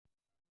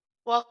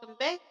Welcome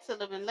back to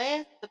Live and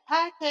Laugh, the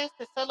podcast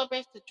that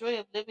celebrates the joy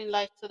of living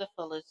life to the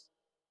fullest.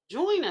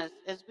 Join us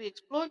as we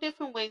explore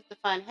different ways to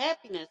find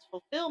happiness,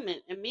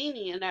 fulfillment, and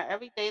meaning in our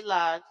everyday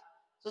lives.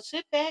 So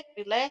sit back,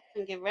 relax,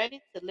 and get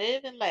ready to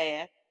live and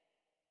laugh.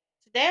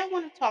 Today I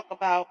want to talk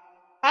about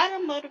how to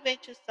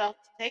motivate yourself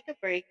to take a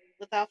break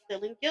without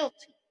feeling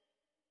guilty.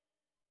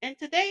 In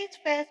today's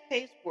fast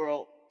paced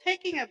world,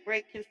 taking a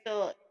break can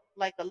feel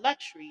like a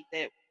luxury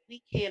that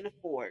we can't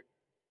afford.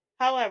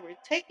 However,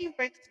 taking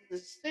breaks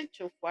is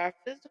essential for our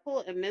physical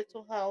and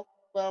mental health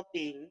well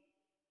being,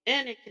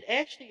 and it can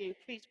actually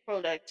increase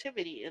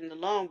productivity in the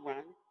long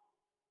run.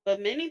 But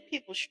many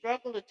people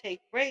struggle to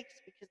take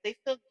breaks because they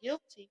feel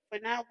guilty for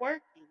not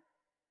working.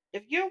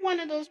 If you're one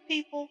of those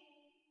people,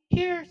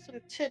 here are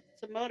some tips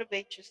to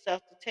motivate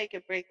yourself to take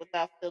a break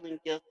without feeling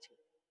guilty.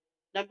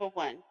 Number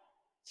one,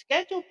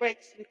 schedule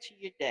breaks into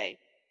your day.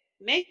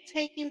 Make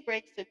taking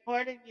breaks a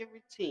part of your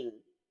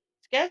routine.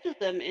 Schedule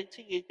them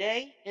into your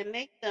day and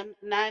make them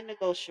non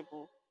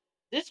negotiable.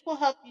 This will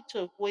help you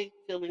to avoid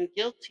feeling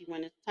guilty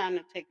when it's time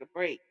to take a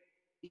break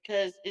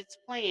because it's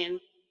planned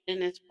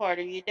and it's part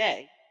of your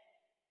day.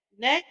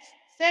 Next,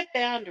 set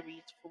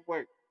boundaries for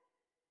work.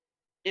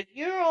 If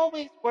you're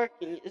always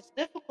working, it's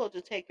difficult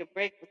to take a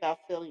break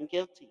without feeling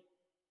guilty.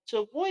 To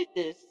avoid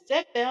this,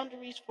 set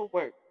boundaries for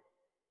work.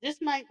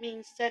 This might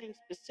mean setting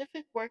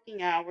specific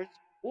working hours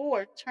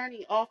or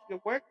turning off your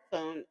work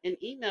phone and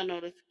email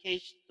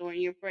notifications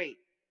during your break.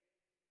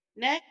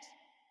 Next,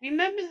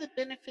 remember the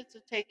benefits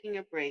of taking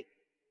a break.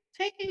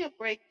 Taking a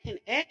break can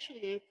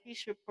actually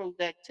increase your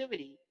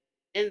productivity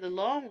in the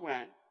long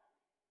run.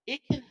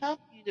 It can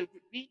help you to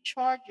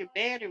recharge your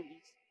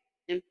batteries,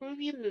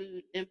 improve your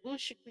mood, and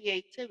boost your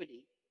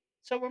creativity.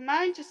 So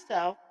remind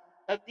yourself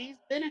of these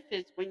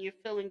benefits when you're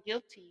feeling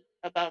guilty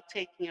about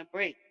taking a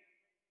break.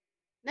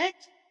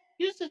 Next,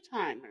 use a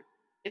timer.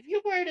 If you're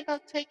worried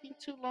about taking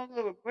too long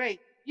of a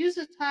break, use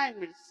a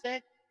timer to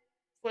set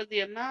for the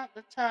amount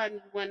of time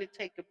you want to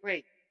take a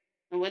break.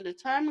 And when the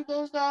timer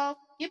goes off,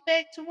 get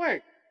back to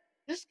work.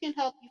 This can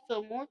help you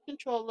feel more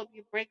control of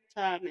your break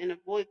time and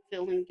avoid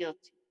feeling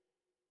guilty.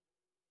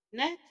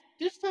 Next,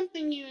 do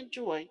something you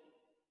enjoy.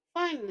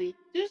 Finally,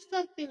 do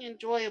something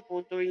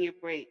enjoyable during your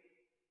break.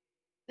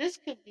 This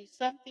could be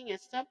something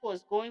as simple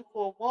as going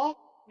for a walk,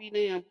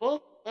 reading a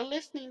book, or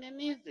listening to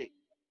music.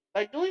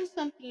 By doing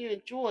something you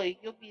enjoy,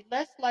 you'll be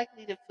less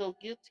likely to feel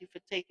guilty for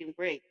taking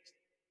breaks.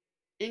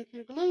 In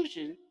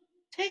conclusion,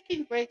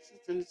 taking breaks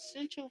is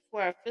essential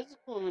for our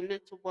physical and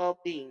mental well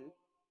being,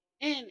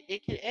 and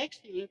it can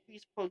actually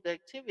increase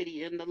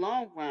productivity in the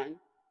long run.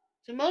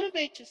 To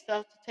motivate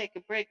yourself to take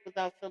a break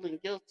without feeling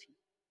guilty,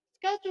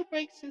 schedule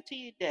breaks into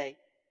your day,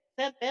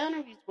 set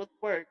boundaries with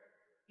work,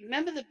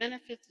 remember the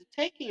benefits of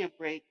taking a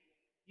break,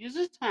 use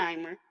a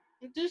timer,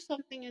 and do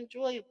something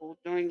enjoyable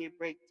during your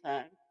break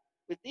time.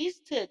 With these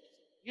tips,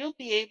 you'll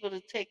be able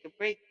to take a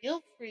break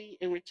guilt free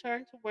and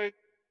return to work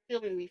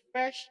feeling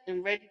refreshed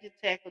and ready to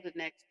tackle the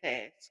next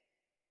task.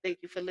 Thank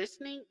you for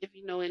listening. If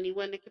you know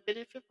anyone that could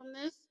benefit from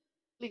this,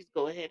 please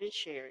go ahead and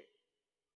share it.